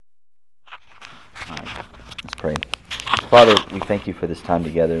All right, let's pray. Father, we thank you for this time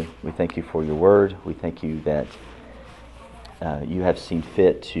together. We thank you for your word. We thank you that you have seen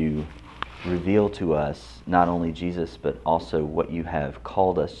fit to reveal to us not only Jesus, but also what you have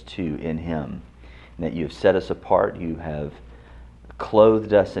called us to in him. And that you have set us apart. You have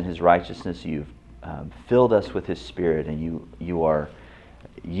clothed us in his righteousness. You've filled us with his spirit. And you are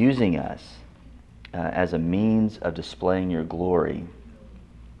using us as a means of displaying your glory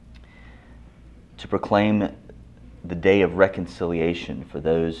to proclaim the day of reconciliation for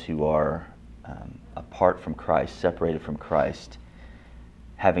those who are apart from Christ, separated from Christ,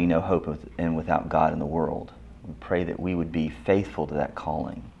 having no hope and without God in the world. We pray that we would be faithful to that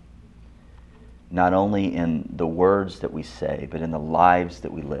calling, not only in the words that we say, but in the lives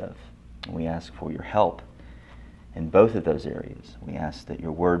that we live. And we ask for your help in both of those areas. We ask that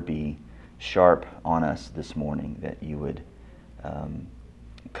your word be sharp on us this morning, that you would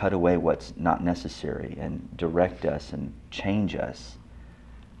cut away what's not necessary and direct us and change us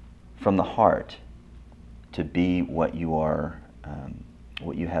from the heart to be what you are,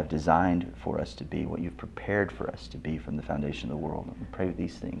 what you have designed for us to be, what you've prepared for us to be from the foundation of the world. And we pray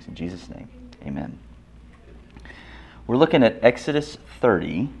these things in Jesus' name. Amen. We're looking at Exodus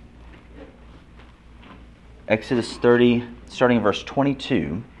 30. Exodus 30, starting in verse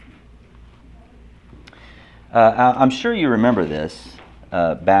 22. I'm sure you remember this.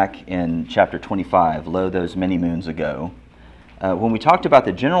 Back in chapter 25, lo, those many moons ago, when we talked about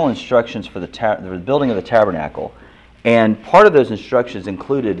the general instructions for the building of the tabernacle, and part of those instructions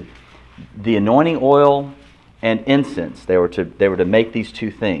included the anointing oil and incense. They were to make these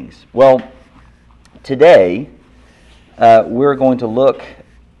two things. Well, today we're going to look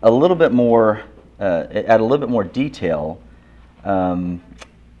a little bit more at a little bit more detail on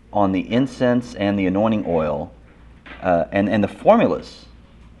the incense and the anointing oil. And the formulas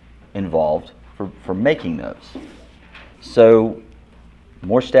involved for making those. So,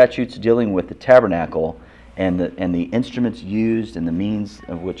 more statutes dealing with the tabernacle and the instruments used and the means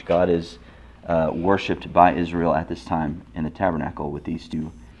of which God is worshipped by Israel at this time in the tabernacle with these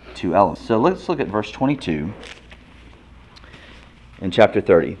two elements. So let's look at verse 22 in chapter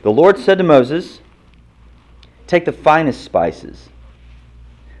 30. The Lord said to Moses, "Take the finest spices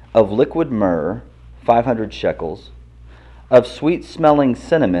of liquid myrrh, 500 shekels, of sweet-smelling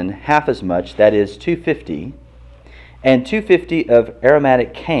cinnamon, half as much, that is 250, and 250 of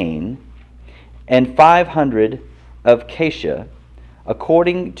aromatic cane, and 500 of cassia,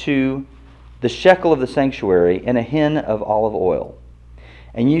 according to the shekel of the sanctuary, and a hin of olive oil.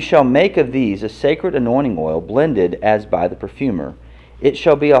 And you shall make of these a sacred anointing oil, blended as by the perfumer. It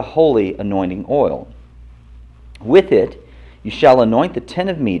shall be a holy anointing oil. With it you shall anoint the tent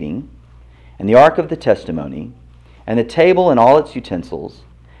of meeting, and the ark of the testimony, and the table and all its utensils,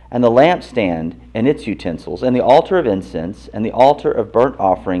 and the lampstand and its utensils, and the altar of incense, and the altar of burnt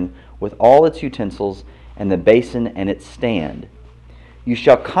offering with all its utensils, and the basin and its stand. You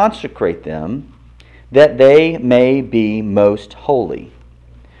shall consecrate them, that they may be most holy.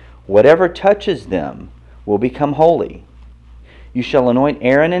 Whatever touches them will become holy. You shall anoint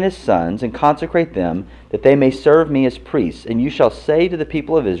Aaron and his sons, and consecrate them, that they may serve me as priests. And you shall say to the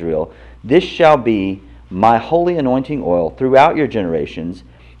people of Israel, This shall be my holy anointing oil throughout your generations.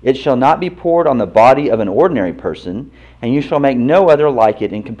 It shall not be poured on the body of an ordinary person, and you shall make no other like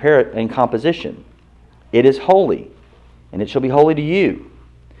it in composition. It is holy, and it shall be holy to you.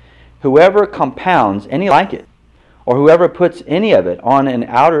 Whoever compounds any like it, or whoever puts any of it on an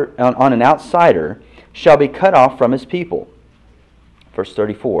outsider, shall be cut off from his people." Verse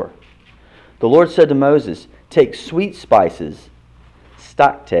 34. The Lord said to Moses, "Take sweet spices,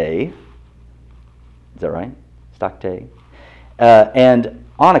 stacte," is that right? Stacte. And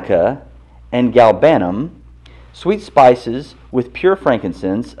onycha and galbanum, sweet spices with pure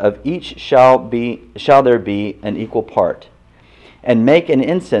frankincense, of each shall there be an equal part. And make an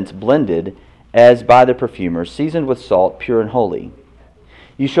incense blended as by the perfumer, seasoned with salt, pure and holy.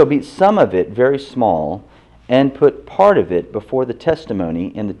 You shall beat some of it very small, and put part of it before the testimony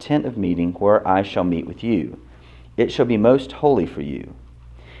in the tent of meeting, where I shall meet with you. It shall be most holy for you.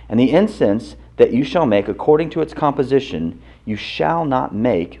 And the incense that you shall make according to its composition, you shall not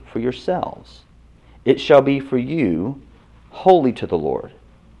make for yourselves. It shall be for you holy to the Lord.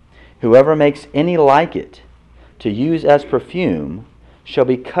 Whoever makes any like it to use as perfume shall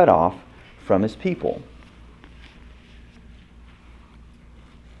be cut off from his people."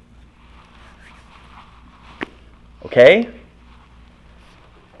 Okay?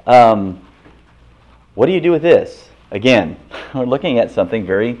 What do you do with this? Again, we're looking at something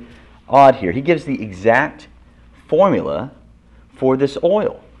very odd here. He gives the exact formula for this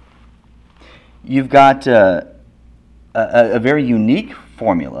oil. You've got a very unique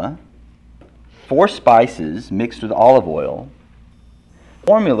formula, 4 spices mixed with olive oil.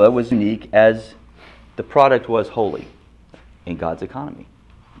 Formula was unique as the product was holy in God's economy,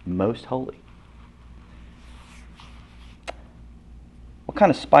 most holy. What kind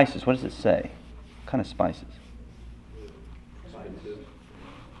of spices? What does it say? What kind of spices?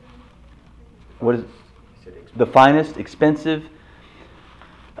 What is it? The finest, expensive.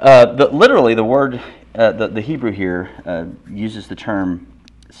 Literally, the word, the Hebrew here uses the term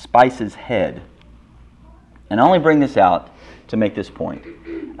spice's head. And I only bring this out to make this point.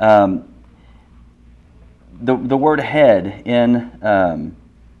 The word head in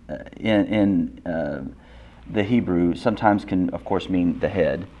the Hebrew sometimes can, of course, mean the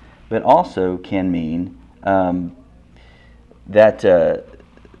head, but also can mean that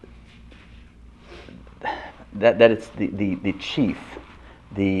it's the chief,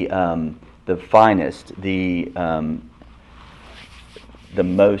 the finest, the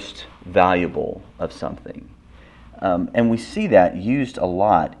most valuable of something. And we see that used a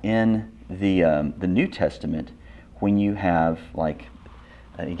lot in the New Testament when you have, like,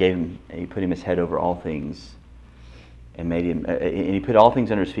 he put him his head over all things, and made him, and he put all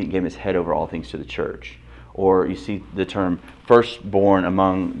things under his feet and gave him his head over all things to the church. Or you see the term firstborn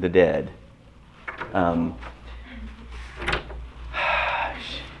among the dead. I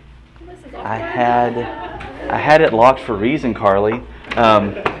had it locked for a reason, Carly.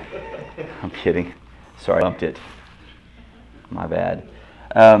 I'm kidding. Sorry, I bumped it. My bad.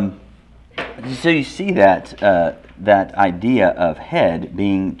 So you see that idea of head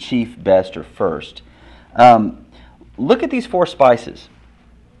being chief, best, or first. Look at these 4 spices.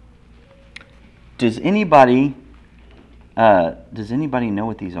 Does anybody know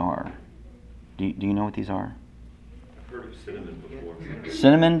what these are? Do you know what these are? I've heard of cinnamon before.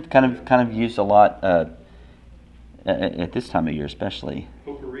 Cinnamon kind of used a lot at this time of year, especially.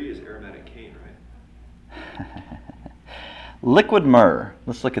 Potpourri is aromatic cane, right? Liquid myrrh.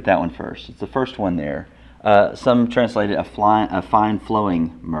 Let's look at that one first. It's the first one there. Some translate it a fine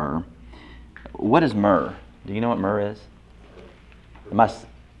flowing myrrh. What is myrrh? Do you know what myrrh is?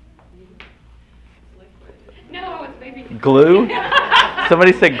 No, it's maybe Glue?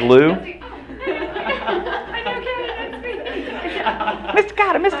 Somebody said glue? I know,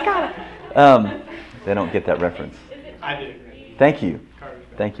 Kevin, Mr. Carter. They don't get that reference. I did. Thank you.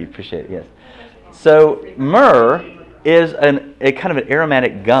 Appreciate it. Yes. So myrrh is a kind of an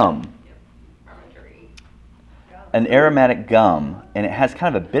aromatic gum. An aromatic gum, and it has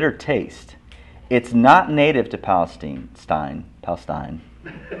kind of a bitter taste. It's not native to Palestine,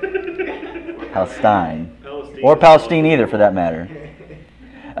 or Palestine either, for that matter.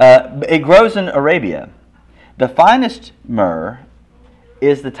 It grows in Arabia. The finest myrrh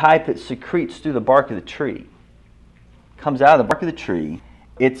is the type that secretes through the bark of the tree. Comes out of the bark of the tree.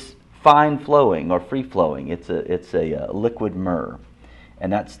 It's fine flowing or free flowing. It's a liquid myrrh,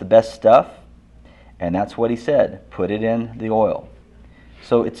 and that's the best stuff. And that's what he said. Put it in the oil.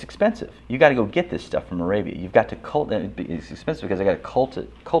 So it's expensive. You got to go get this stuff from Arabia. You've got to cultivate. It's expensive because I got to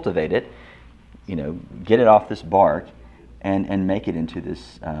cultivate it. Get it off this bark, and make it into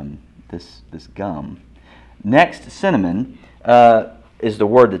this gum. Next, cinnamon is the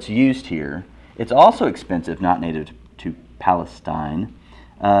word that's used here. It's also expensive, not native to Palestine.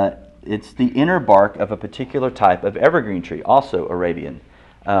 It's the inner bark of a particular type of evergreen tree, also Arabian.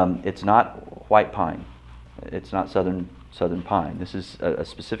 It's not white pine. It's not southern pine. This is a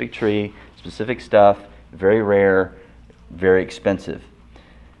specific tree, specific stuff, very rare, very expensive.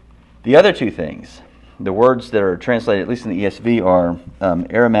 The other 2 things, the words that are translated, at least in the ESV, are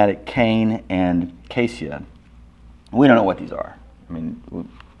aromatic cane and cassia. We don't know what these are. I mean,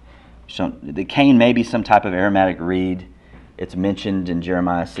 the cane may be some type of aromatic reed. It's mentioned in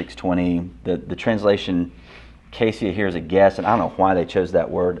Jeremiah 6:20. The translation cassia here is a guess, and I don't know why they chose that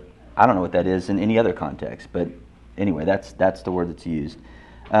word. I don't know what that is in any other context, but anyway, that's the word that's used.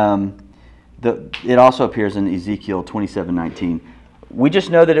 It also appears in Ezekiel 27:19. We just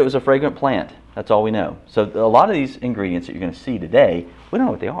know that it was a fragrant plant. That's all we know. So a lot of these ingredients that you're going to see today, we don't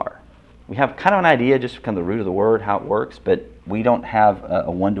know what they are. We have kind of an idea, just kind of the root of the word, how it works, but we don't have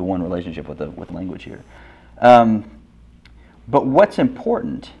a one-to-one relationship with language here. But what's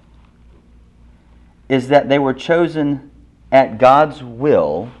important is that they were chosen at God's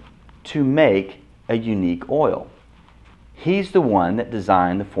will to make a unique oil. He's the one that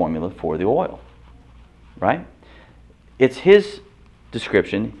designed the formula for the oil, right? It's His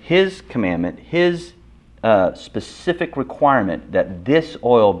description, His commandment, His specific requirement that this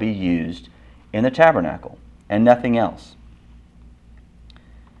oil be used in the tabernacle and nothing else.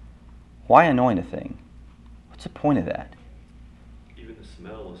 Why anoint a thing? What's the point of that? Even the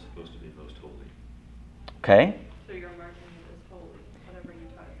smell is supposed to be most holy. Okay? So you're marking it as holy, whatever you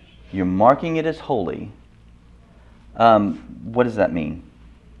touch. You're marking it as holy. What does that mean?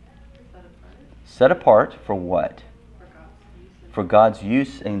 Set apart Set apart for what? for God's use. For God's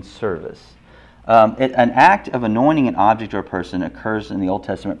use and service. An act of anointing an object or a person occurs in the Old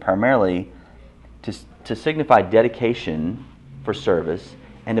Testament primarily to signify dedication for service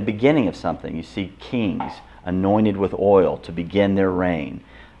and the beginning of something. You see kings anointed with oil to begin their reign.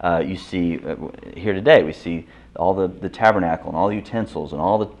 You see, here today, we see all the tabernacle and all the utensils and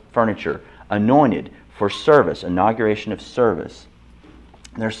all the furniture anointed for service, inauguration of service.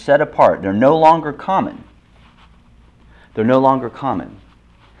 They're set apart. They're no longer common. They're no longer common.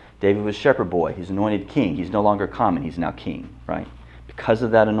 David was shepherd boy. He's anointed king. He's no longer common. He's now king, right? Because of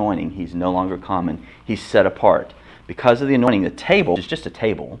that anointing, he's no longer common. He's set apart. Because of the anointing, the table, which is just a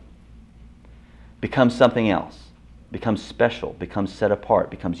table, becomes something else, becomes special, becomes set apart,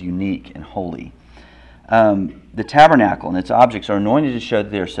 becomes unique and holy. The tabernacle and its objects are anointed to show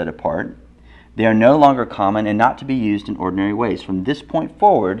that they are set apart. They are no longer common and not to be used in ordinary ways. From this point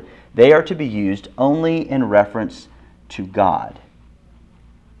forward, they are to be used only in reference to God.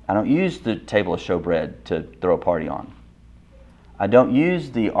 I don't use the table of showbread to throw a party on. I don't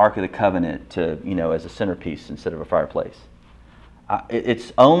use the Ark of the Covenant to, as a centerpiece instead of a fireplace.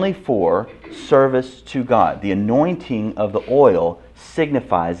 It's only for service to God. The anointing of the oil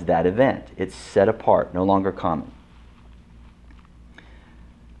signifies that event. It's set apart, no longer common.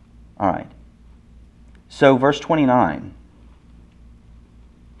 All right. So verse 29.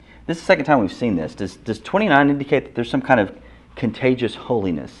 This is the second time we've seen this. Does 29 indicate that there's some kind of contagious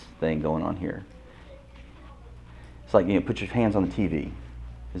holiness thing going on here? It's like, put your hands on the TV.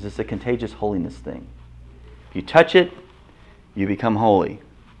 Is this a contagious holiness thing? If you touch it, you become holy.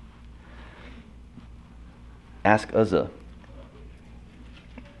 Ask Uzzah.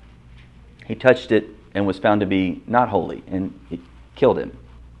 He touched it and was found to be not holy, and it killed him.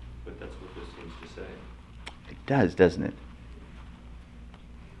 But that's what this seems to say. It does, doesn't it?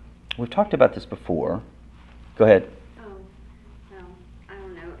 We've talked about this before. Go ahead. Oh, well, I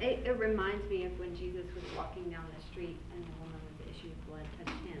don't know. It reminds me of when Jesus was walking down the street and the woman with the issue of blood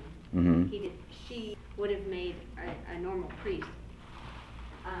touched him. Mm-hmm. She would have made a normal priest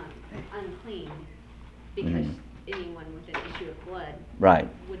unclean because anyone with an issue of blood Right.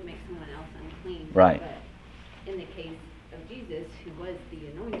 would make someone else unclean. Right. But in the case of Jesus, who was the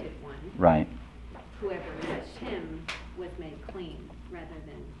anointed one, Right. whoever touched him was made clean rather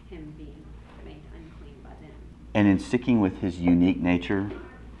than him being made unclean by them. And in sticking with his unique nature,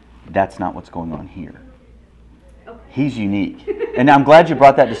 that's not what's going on here. Okay. He's unique. And I'm glad you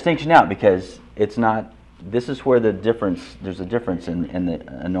brought that distinction out, because it's not, this is where there's a difference in the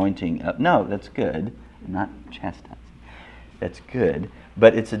anointing. No, that's good. I'm not chastising. That's good.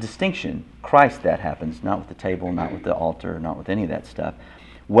 But it's a distinction. Christ, that happens, not with the table, not with the altar, not with any of that stuff.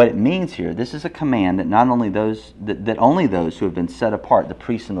 What it means here, this is a command that not only those, that only those who have been set apart, the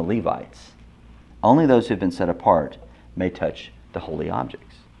priests and the Levites, only those who have been set apart may touch the holy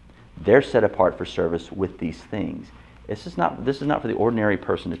objects. They're set apart for service with these things. This is not for the ordinary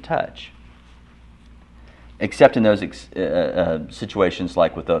person to touch, except in those situations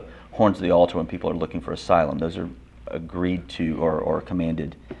like with the horns of the altar when people are looking for asylum. Those are agreed to or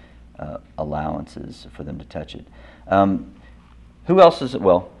commanded allowances for them to touch it. Who else is it?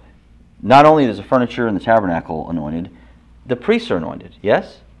 Well, not only is the furniture in the tabernacle anointed, the priests are anointed,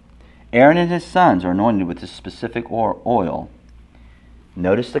 yes? Aaron and his sons are anointed with this specific oil.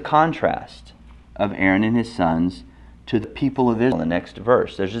 Notice the contrast of Aaron and his sons to the people of Israel in the next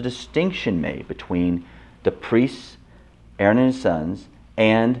verse. There's a distinction made between the priests, Aaron and his sons,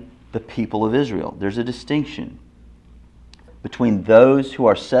 and the people of Israel. There's a distinction between those who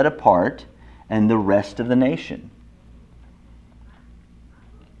are set apart and the rest of the nation.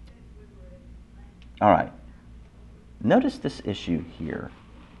 All right. Notice this issue here.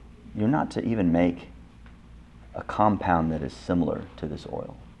 You're not to even make a compound that is similar to this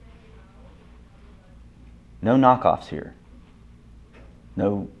oil. No knockoffs here.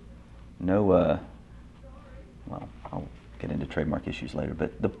 Well, I'll get into trademark issues later,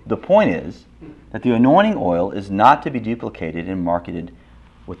 but the point is that the anointing oil is not to be duplicated and marketed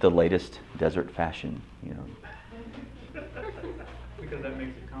with the latest desert fashion, Because that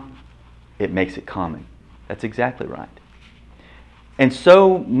makes it common. It makes it common. That's exactly right. And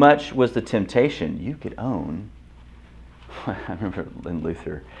so much was the temptation. You could own, I remember in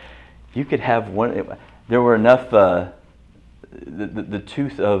Luther, you could have one, there were enough the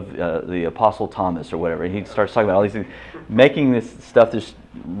tooth of the Apostle Thomas or whatever. He starts talking about all these things, making this stuff just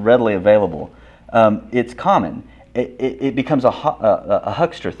readily available. It's common. It becomes a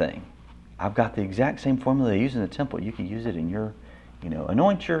huckster thing. I've got the exact same formula they use in the temple. You can use it in your,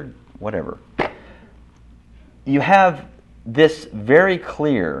 anoint your whatever. You have this very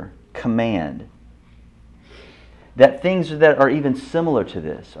clear command that things that are even similar to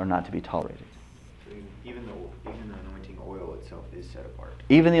this are not to be tolerated. Even the anointing oil itself is set apart.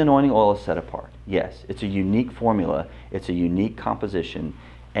 Even the anointing oil is set apart. Yes, it's a unique formula. It's a unique composition,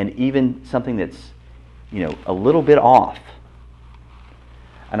 and even something that's, a little bit off.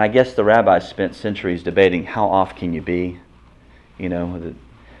 And I guess the rabbis spent centuries debating how off can you be,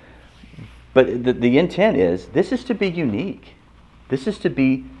 But the intent is this is to be unique. This is to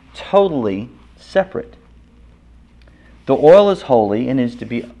be totally separate. The oil is holy and is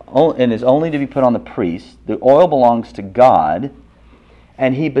only to be put on the priest. The oil belongs to God,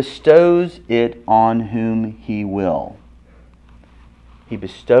 and He bestows it on whom He will. He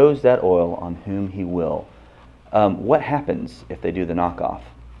bestows that oil on whom He will. What happens if they do the knockoff?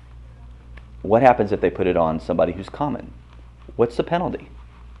 What happens if they put it on somebody who's common? What's the penalty?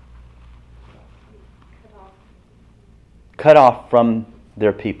 Cut off from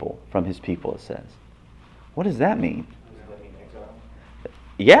their people, from His people, it says. What does that mean?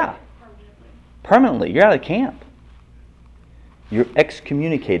 Yeah. Permanently. You're out of the camp. You're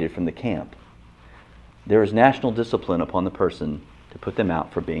excommunicated from the camp. There is national discipline upon the person to put them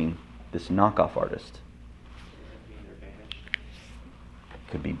out for being this knockoff artist.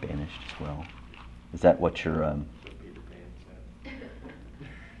 Could be banished as well. Is that what you're...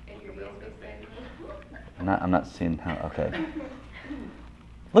 I'm not seeing how... Okay.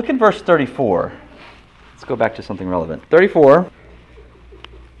 Look at verse 34. Let's go back to something relevant. 34.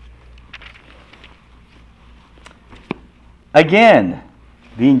 Again,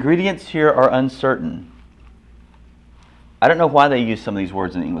 the ingredients here are uncertain. I don't know why they use some of these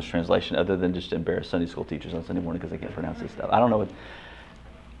words in the English translation other than just to embarrass Sunday school teachers on Sunday morning because they can't pronounce this stuff. I don't know what...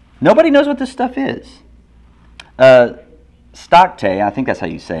 Nobody knows what this stuff is. Stocte, I think that's how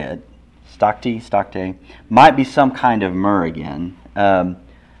you say it. Stocte, might be some kind of myrrh again.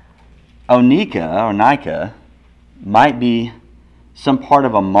 Onika might be some part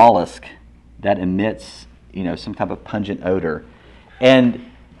of a mollusk that emits, some type of pungent odor. And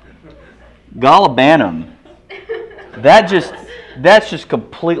gallibanum, that's just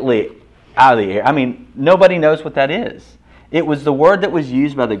completely out of the air. I mean, nobody knows what that is. It was the word that was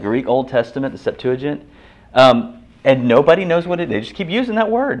used by the Greek Old Testament, the Septuagint, and nobody knows what it is. They just keep using that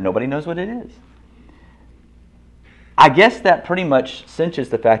word. Nobody knows what it is. I guess that pretty much cinches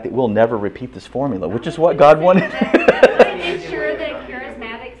the fact that we'll never repeat this formula, which is what God wanted. Make sure that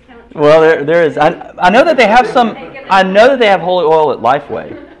charismatics don't... Well, there is. I know that they have some. I know that they have holy oil at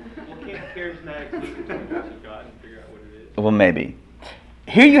Lifeway. Well, can't charismatics look at the voice of God and figure out what it is? Well, maybe.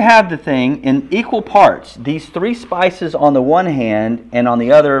 Here you have the thing in equal parts. These three spices on the one hand, and on the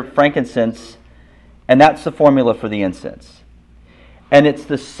other, frankincense, and that's the formula for the incense. And it's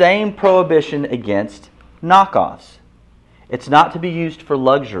the same prohibition against knockoffs. It's not to be used for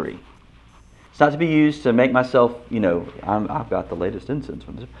luxury. It's not to be used to make myself, I've got the latest incense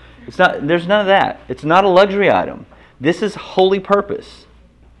from this. It's not. There's none of that. It's not a luxury item. This is holy purpose,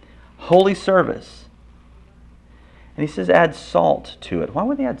 holy service. And he says add salt to it. Why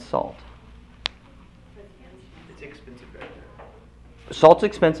would they add salt? It's expensive right there. Salt's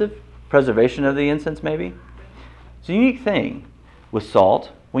expensive. Preservation of the incense, maybe. It's a unique thing with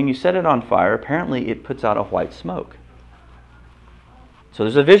salt. When you set it on fire, apparently it puts out a white smoke. So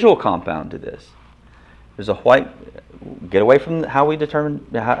there's a visual compound to this. There's a white... Get away from how they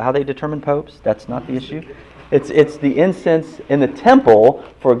determine popes. That's not the issue. It's the incense in the temple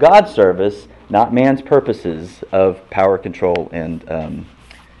for God's service, not man's purposes of power, control, and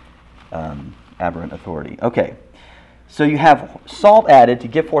aberrant authority. Okay, so you have salt added to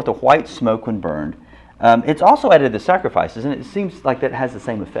give forth a white smoke when burned. It's also added to the sacrifices, and it seems like that has the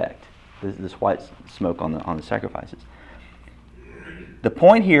same effect, this white smoke on the sacrifices. The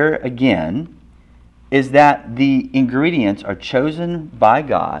point here, again, is that the ingredients are chosen by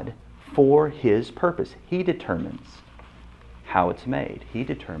God for His purpose. He determines how it's made. He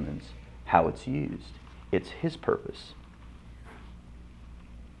determines how it's used. It's His purpose.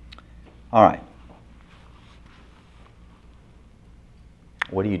 All right.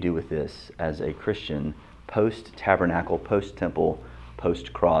 What do you do with this as a Christian post-tabernacle, post-temple,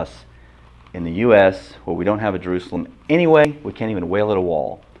 post-cross in the U.S. where we don't have a Jerusalem anyway? We can't even wail at a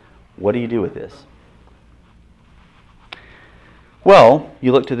wall. What do you do with this? Well,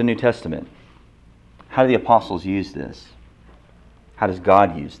 you look to the New Testament. How do the apostles use this? How does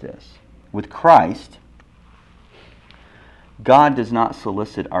God use this? With Christ, God does not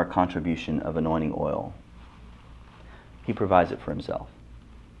solicit our contribution of anointing oil. He provides it for himself.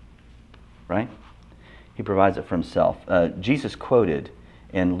 Right? He provides it for himself. Jesus quoted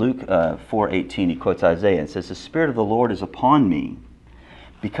in Luke 4:18, he quotes Isaiah and says, "The Spirit of the Lord is upon me,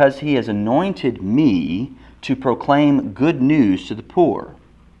 because he has anointed me to proclaim good news to the poor,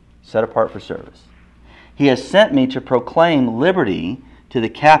 set apart for service. He has sent me to proclaim liberty to the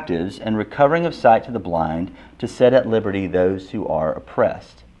captives and recovering of sight to the blind, to set at liberty those who are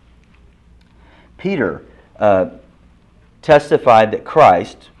oppressed." Peter testified that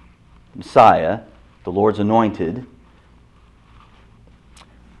Christ, Messiah, the Lord's anointed,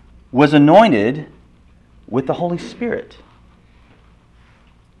 was anointed with the Holy Spirit.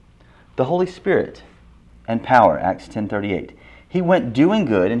 The Holy Spirit and power, Acts 10:38. He went doing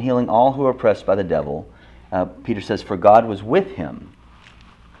good and healing all who were oppressed by the devil. Peter says, "For God was with him."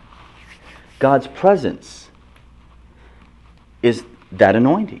 God's presence is that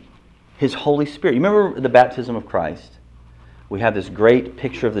anointing, His Holy Spirit. You remember the baptism of Christ? We have this great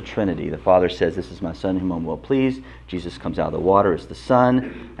picture of the Trinity. The Father says, "This is my Son whom I'm well pleased." Jesus comes out of the water, it's the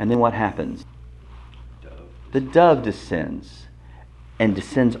Son. And then what happens? The dove descends and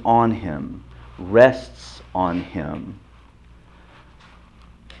descends on him, rests on him.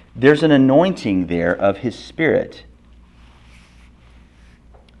 There's an anointing there of His Spirit.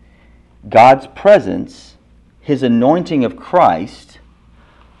 God's presence, His anointing of Christ,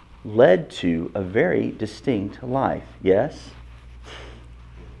 led to a very distinct life. Yes?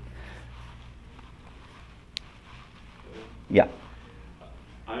 Yeah.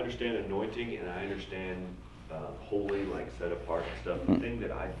 I understand anointing and I understand holy, like set apart and stuff. The thing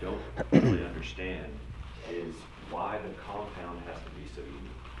that I don't really understand is why the compound has to be so unique.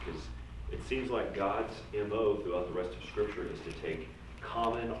 Because it seems like God's MO throughout the rest of Scripture is to take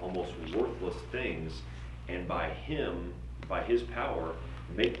common, almost worthless things, and by His power,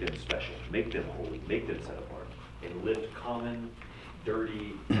 make them special, make them holy, make them set apart, and lift common,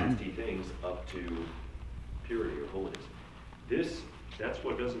 dirty, nasty things up to purity or holiness. That's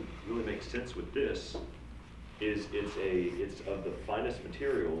what doesn't really make sense with this. It's of the finest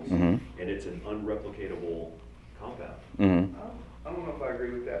materials, and it's an unreplicatable compound. Mm-hmm. I don't know if I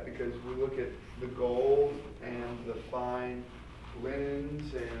agree with that, because we look at the gold and the fine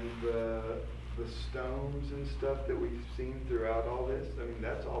linens and the stones and stuff that we've seen throughout all this. I mean,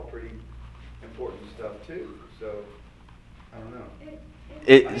 that's all pretty important stuff too. So, I don't know.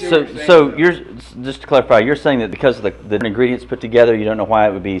 So you're, just to clarify, you're saying that because of the ingredients put together, you don't know why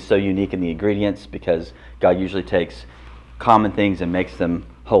it would be so unique in the ingredients, because God usually takes common things and makes them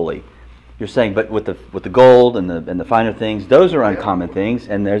holy. You're saying, but with the gold and the finer things, those are uncommon things,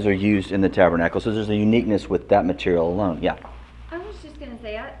 and those are used in the tabernacle. So there's a uniqueness with that material alone. Yeah. I was just going to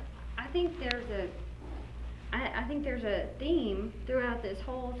say, I think there's a theme throughout this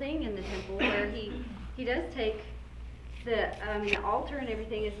whole thing in the temple where he does take the altar and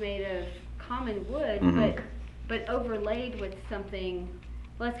everything is made of common wood, but overlaid with something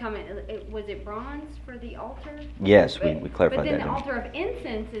less common. Was it bronze for the altar? Yes, we clarified that. But then the altar of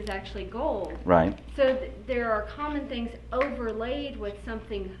incense is actually gold. Right. So there are common things overlaid with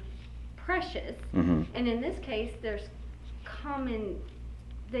something precious. And in this case, there's common.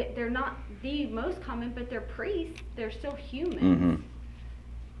 They're not the most common, but they're priests. They're still humans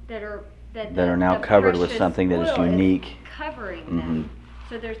that are now covered with something that is unique, covering them.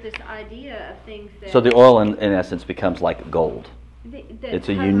 So there's this idea of things that. So the oil, in essence, becomes like gold. It's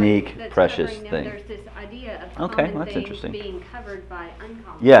a unique, that's precious them. thing. There's this idea of Okay, common that's things interesting. being covered by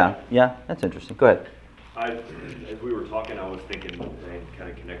uncommon. Yeah, that's interesting. Go ahead. As we were talking, I was thinking and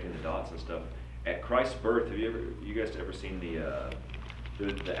kind of connecting the dots and stuff. At Christ's birth, have you guys ever seen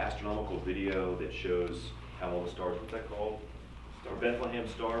the astronomical video that shows how all the stars? What's that called? Bethlehem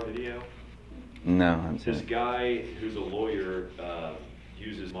Star video. No, I'm This sorry. guy who's a lawyer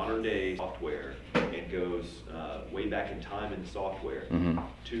uses modern day software and goes way back in time in software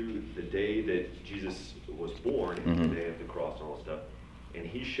to the day that Jesus was born, the day of the cross and all that stuff. And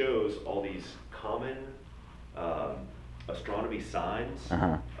he shows all these common astronomy signs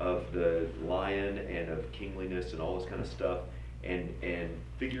of the lion and of kingliness and all this kind of stuff, and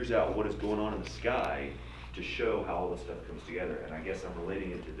figures out what is going on in the sky to show how all this stuff comes together. And I guess I'm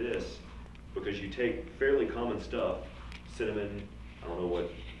relating it to this because you take fairly common stuff, cinnamon, I don't know what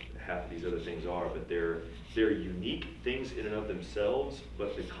half of these other things are, but they're unique things in and of themselves,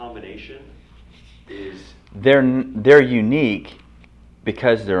 but the combination is... They're unique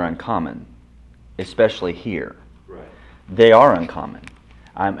because they're uncommon, especially here. Right. They are uncommon.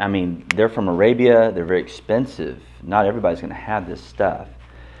 I mean, they're from Arabia. They're very expensive. Not everybody's going to have this stuff.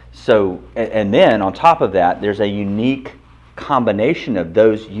 So, and then on top of that, there's a unique combination of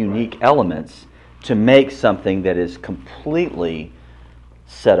those unique elements to make something that is completely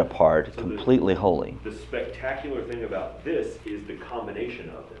set apart, So completely holy. The spectacular thing about this is the combination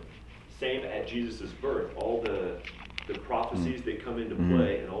of them. Same at Jesus' birth, all the prophecies that come into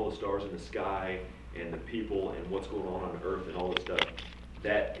play, and all the stars in the sky, and the people, and what's going on earth, and all this stuff.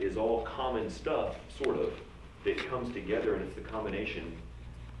 That is all common stuff, sort of, that comes together, and it's the combination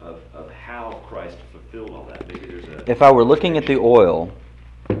of how Christ fulfilled all that. Maybe there's a... If I were looking at the oil,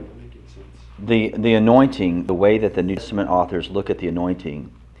 Making sense. the anointing, the way that the New Testament authors look at the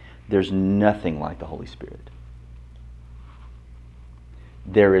anointing, there's nothing like the Holy Spirit.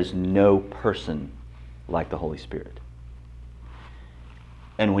 There is no person like the Holy Spirit.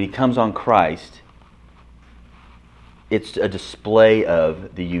 And when He comes on Christ, it's a display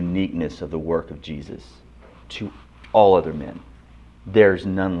of the uniqueness of the work of Jesus to all other men. There's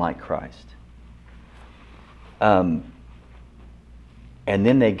none like Christ. And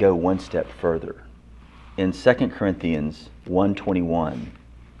then they go one step further. In 2 Corinthians 1:21,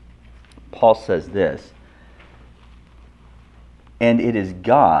 Paul says this, "And it is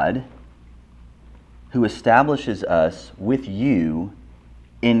God who establishes us with you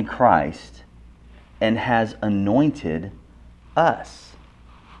in Christ and has anointed us."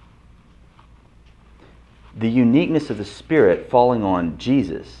 The uniqueness of the Spirit falling on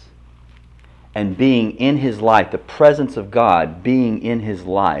Jesus and being in His life, the presence of God being in His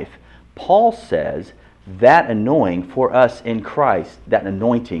life, Paul says that anointing for us in Christ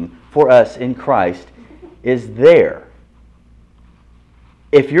is there.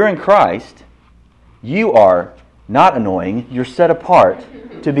 If you're in Christ, you are not annoying, you're set apart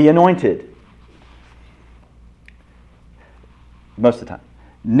to be anointed. Most of the time.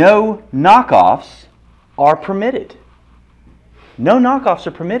 No knockoffs are permitted. No knockoffs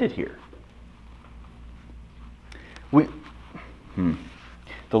are permitted here.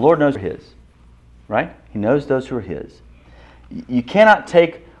 The Lord knows who are His, right? He knows those who are His. You cannot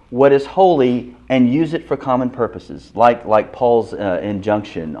take what is holy and use it for common purposes, like Paul's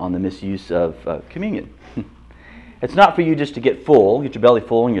injunction on the misuse of communion. It's not for you just to get full, get your belly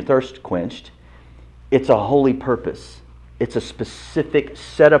full and your thirst quenched. It's a holy purpose. It's a specific,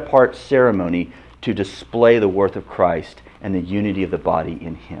 set-apart ceremony to display the worth of Christ and the unity of the body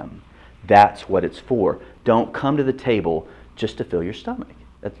in Him. That's what it's for. Don't come to the table just to fill your stomach.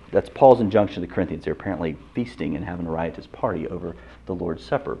 That's Paul's injunction to the Corinthians. They're apparently feasting and having a riotous party over the Lord's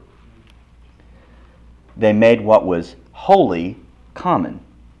Supper. They made what was holy common.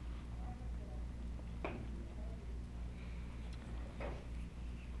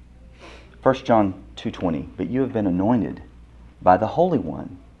 First John 2:20, "But you have been anointed by the Holy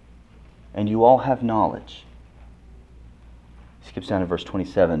One, and you all have knowledge." Skips down to verse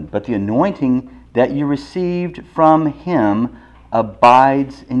 27. "But the anointing that you received from Him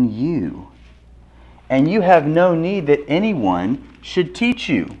abides in you, and you have no need that anyone should teach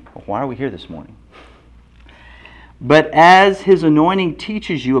you." Well, why are we here this morning? "But as His anointing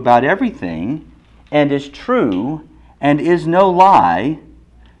teaches you about everything, and is true, and is no lie,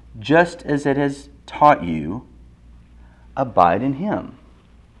 just as it has taught you, abide in Him."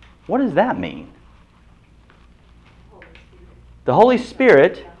 What does that mean? The Holy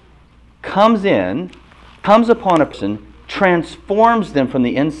Spirit comes upon a person, transforms them from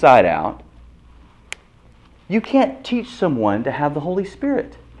the inside out. You can't teach someone to have the Holy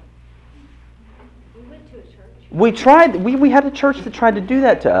Spirit. We went to a church. We tried. We had a church that tried to do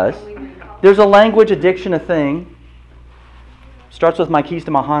that to us. There's a language addiction, a thing. Starts with "my keys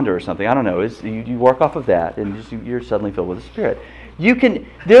to my Honda" or something. I don't know. You work off of that, and you're suddenly filled with the Spirit.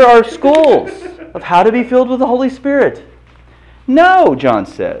 There are schools of how to be filled with the Holy Spirit. No, John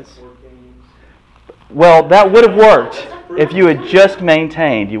says. Well, that would have worked if you had just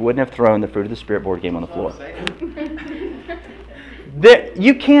maintained. You wouldn't have thrown the Fruit of the Spirit board game on the floor.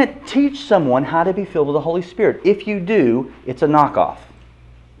 You can't teach someone how to be filled with the Holy Spirit. If you do, it's a knockoff.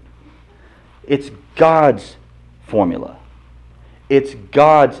 It's God's formula. It's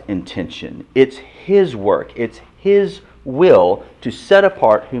God's intention. It's His work. It's His will to set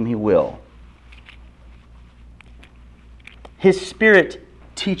apart whom He will. His Spirit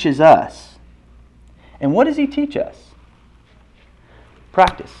teaches us. And what does He teach us?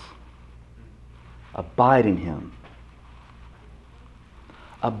 Practice. Abide in Him.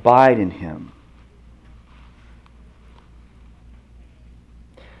 Abide in Him.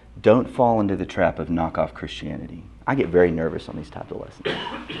 Don't fall into the trap of knockoff Christianity. I get very nervous on these types of lessons.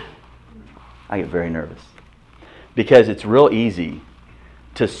 I get very nervous. Because it's real easy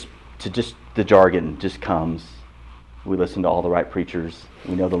to just the jargon just comes. We listen to all the right preachers.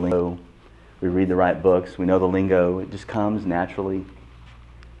 We know the lingo. We read the right books. We know the lingo. It just comes naturally.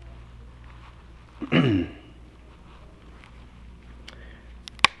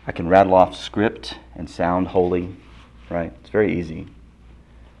 I can rattle off script and sound holy, right? It's very easy.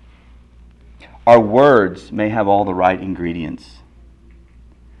 Our words may have all the right ingredients,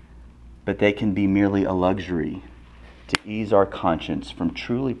 but they can be merely a luxury to ease our conscience from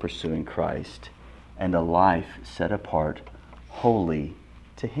truly pursuing Christ and a life set apart wholly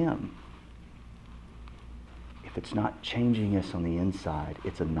to Him. If it's not changing us on the inside,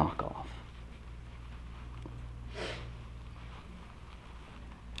 it's a knockoff.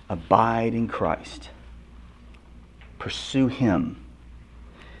 Abide in Christ. Pursue Him.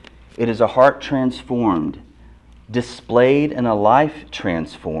 It is a heart transformed, displayed in a life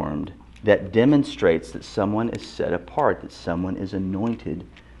transformed, that demonstrates that someone is set apart, that someone is anointed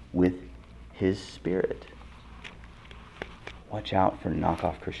with His Spirit. Watch out for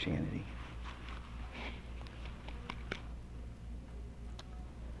knockoff Christianity.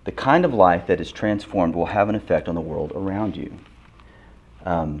 The kind of life that is transformed will have an effect on the world around you.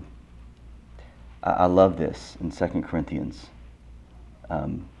 I love this in 2 Corinthians.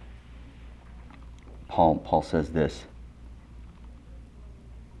 Paul says this.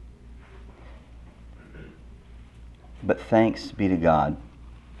 But thanks be to God.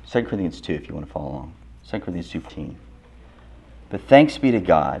 2 Corinthians 2, if you want to follow along. 2 Corinthians 2:14. But thanks be to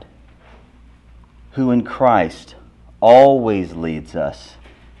God, who in Christ always leads us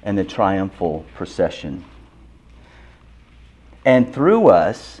in the triumphal procession. And through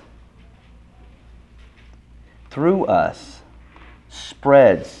us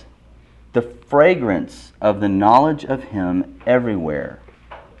spreads the fragrance of the knowledge of Him everywhere.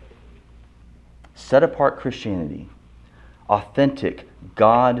 Set apart Christianity, authentic,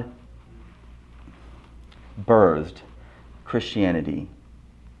 God-birthed Christianity,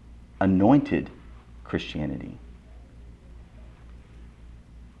 anointed Christianity,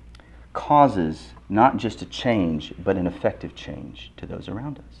 causes not just a change, but an effective change to those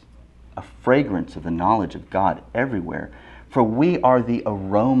around us. A fragrance of the knowledge of God everywhere. For we are the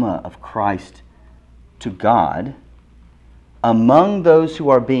aroma of Christ to God among those who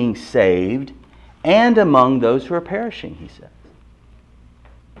are being saved and among those who are perishing, he says.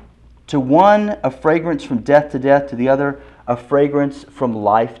 To one, a fragrance from death to death, to the other, a fragrance from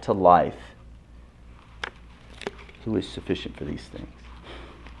life to life. Who is sufficient for these things?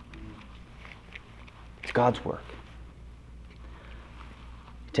 It's God's work.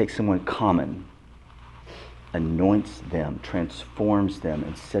 He takes someone common, anoints them, transforms them,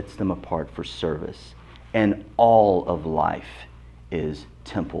 and sets them apart for service. And all of life is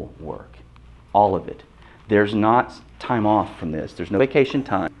temple work. All of it. There's not time off from this. There's no vacation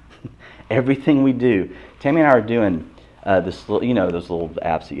time. Everything we do. Tammy and I are doing this little, those little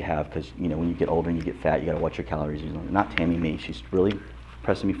apps that you have, because when you get older and you get fat, you got to watch your calories. Not Tammy, me. She's really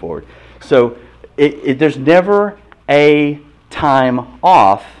pressing me forward. So there's never a time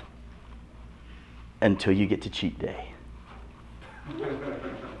off until you get to cheat day.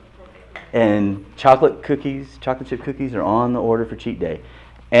 And chocolate chip cookies are on the order for cheat day.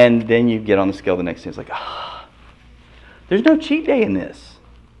 And then you get on the scale the next day. It's like, there's no cheat day in this.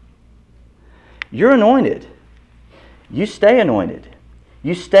 You're anointed. You stay anointed.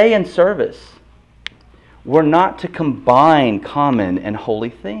 You stay in service. We're not to combine common and holy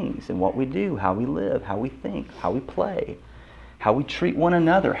things in what we do, how we live, how we think, how we play, how we treat one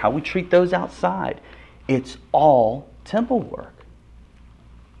another, how we treat those outside. It's all temple work.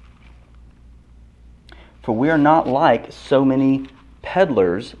 For we are not like so many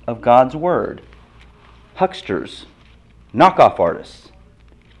peddlers of God's word, hucksters, knockoff artists.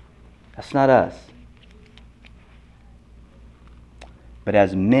 That's not us. But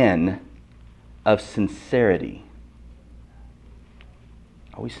as men of sincerity.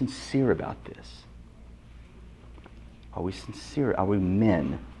 Are we sincere about this? Are we sincere? Are we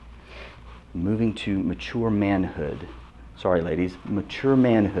men moving to mature manhood? Sorry, ladies, mature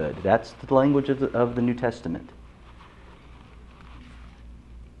manhood. That's the language of the New Testament.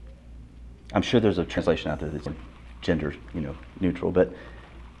 I'm sure there's a translation out there that's gender, neutral, but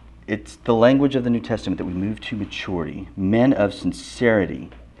it's the language of the New Testament that we move to maturity. Men of sincerity,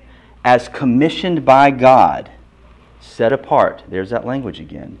 as commissioned by God, set apart. There's that language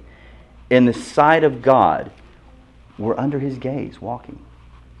again. In the sight of God, we're under His gaze, walking,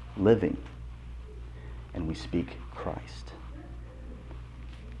 living, and we speak Christ.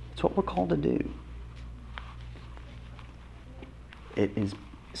 It's what we're called to do. It is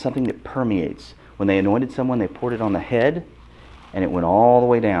something that permeates. When they anointed someone, they poured it on the head, and it went all the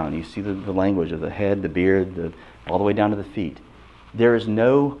way down. You see the language of the head, the beard, all the way down to the feet. There is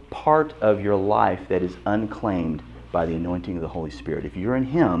no part of your life that is unclaimed by the anointing of the Holy Spirit. If you're in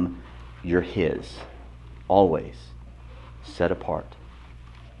Him, you're His. Always. Set apart.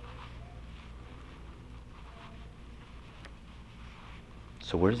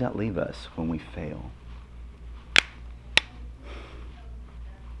 So where does that leave us when we fail?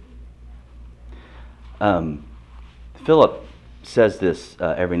 Philip says this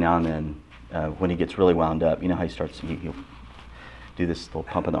every now and then when he gets really wound up. You know how he'll do this little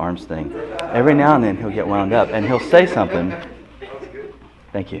pump in the arms thing. Every now and then he'll get wound up and he'll say something.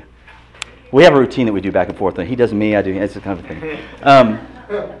 Thank you. We have a routine that we do back and forth. He does me, I do. It's the kind of thing.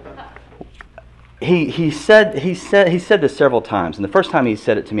 He said this several times, and the first time he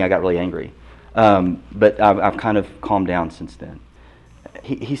said it to me, I got really angry. But I've kind of calmed down since then.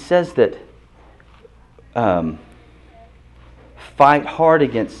 He says that fight hard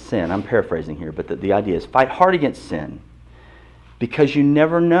against sin. I'm paraphrasing here, but the idea is fight hard against sin, because you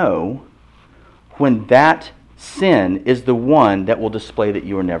never know when that sin is the one that will display that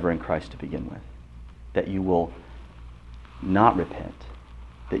you are never in Christ to begin with, that you will not repent,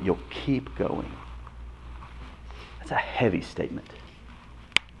 that you'll keep going. That's a heavy statement.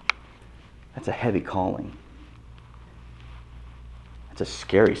 That's a heavy calling. That's a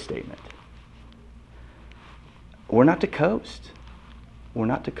scary statement. We're not to coast. We're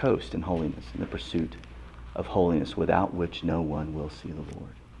not to coast in holiness, in the pursuit of holiness, without which no one will see the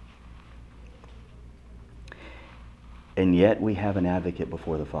Lord. And yet we have an advocate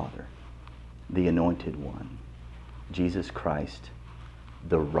before the Father, the Anointed One, Jesus Christ,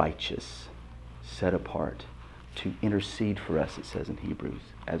 the righteous, set apart to intercede for us, it says in Hebrews,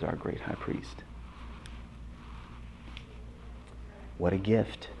 as our great high priest. What a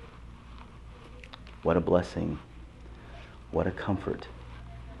gift. What a blessing. What a comfort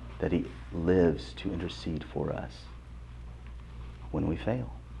that He lives to intercede for us when we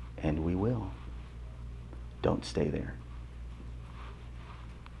fail. And we will. Don't stay there.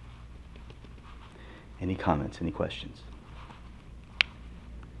 Any comments? Any questions?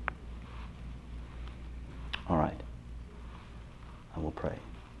 All right. I will pray.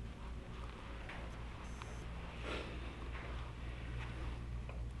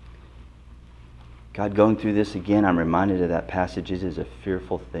 God, going through this again, I'm reminded of that passage. It is a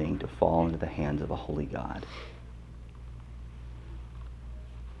fearful thing to fall into the hands of a holy God.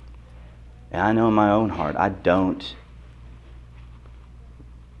 And I know in my own heart, I don't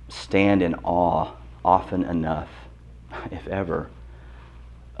stand in awe often enough, if ever,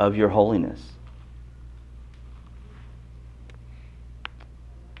 of your holiness.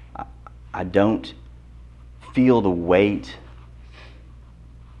 I don't feel the weight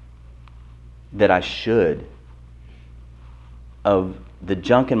that I should of the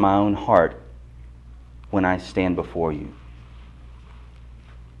junk in my own heart when I stand before you.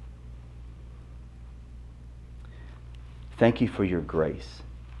 Thank you for your grace.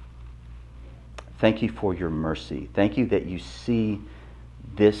 Thank you for your mercy. Thank you that you see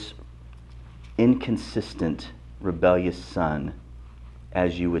this inconsistent, rebellious son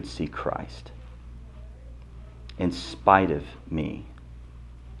as you would see Christ, in spite of me.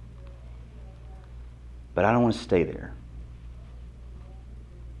 But I don't want to stay there.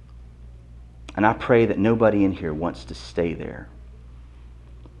 And I pray that nobody in here wants to stay there.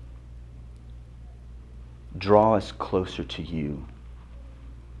 Draw us closer to you.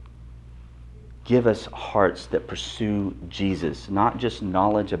 Give us hearts that pursue Jesus, not just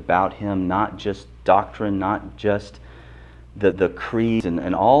knowledge about Him, not just doctrine, not just the creeds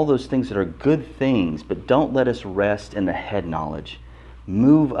and all those things that are good things, but don't let us rest in the head knowledge.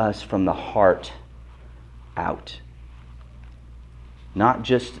 Move us from the heart out. Not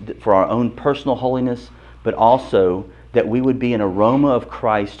just for our own personal holiness, but also that we would be an aroma of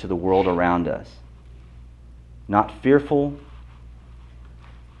Christ to the world around us. Not fearful,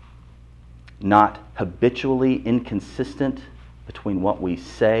 not habitually inconsistent between what we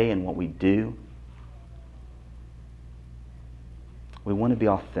say and what we do. We want to be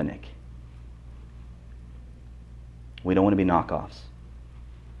authentic. We don't want to be knockoffs.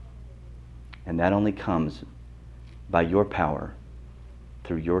 And that only comes by your power,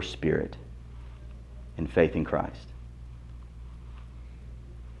 through your Spirit, in faith in Christ.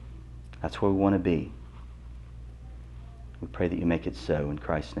 That's where we want to be. We pray that you make it so in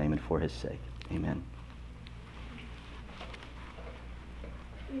Christ's name and for His sake. Amen.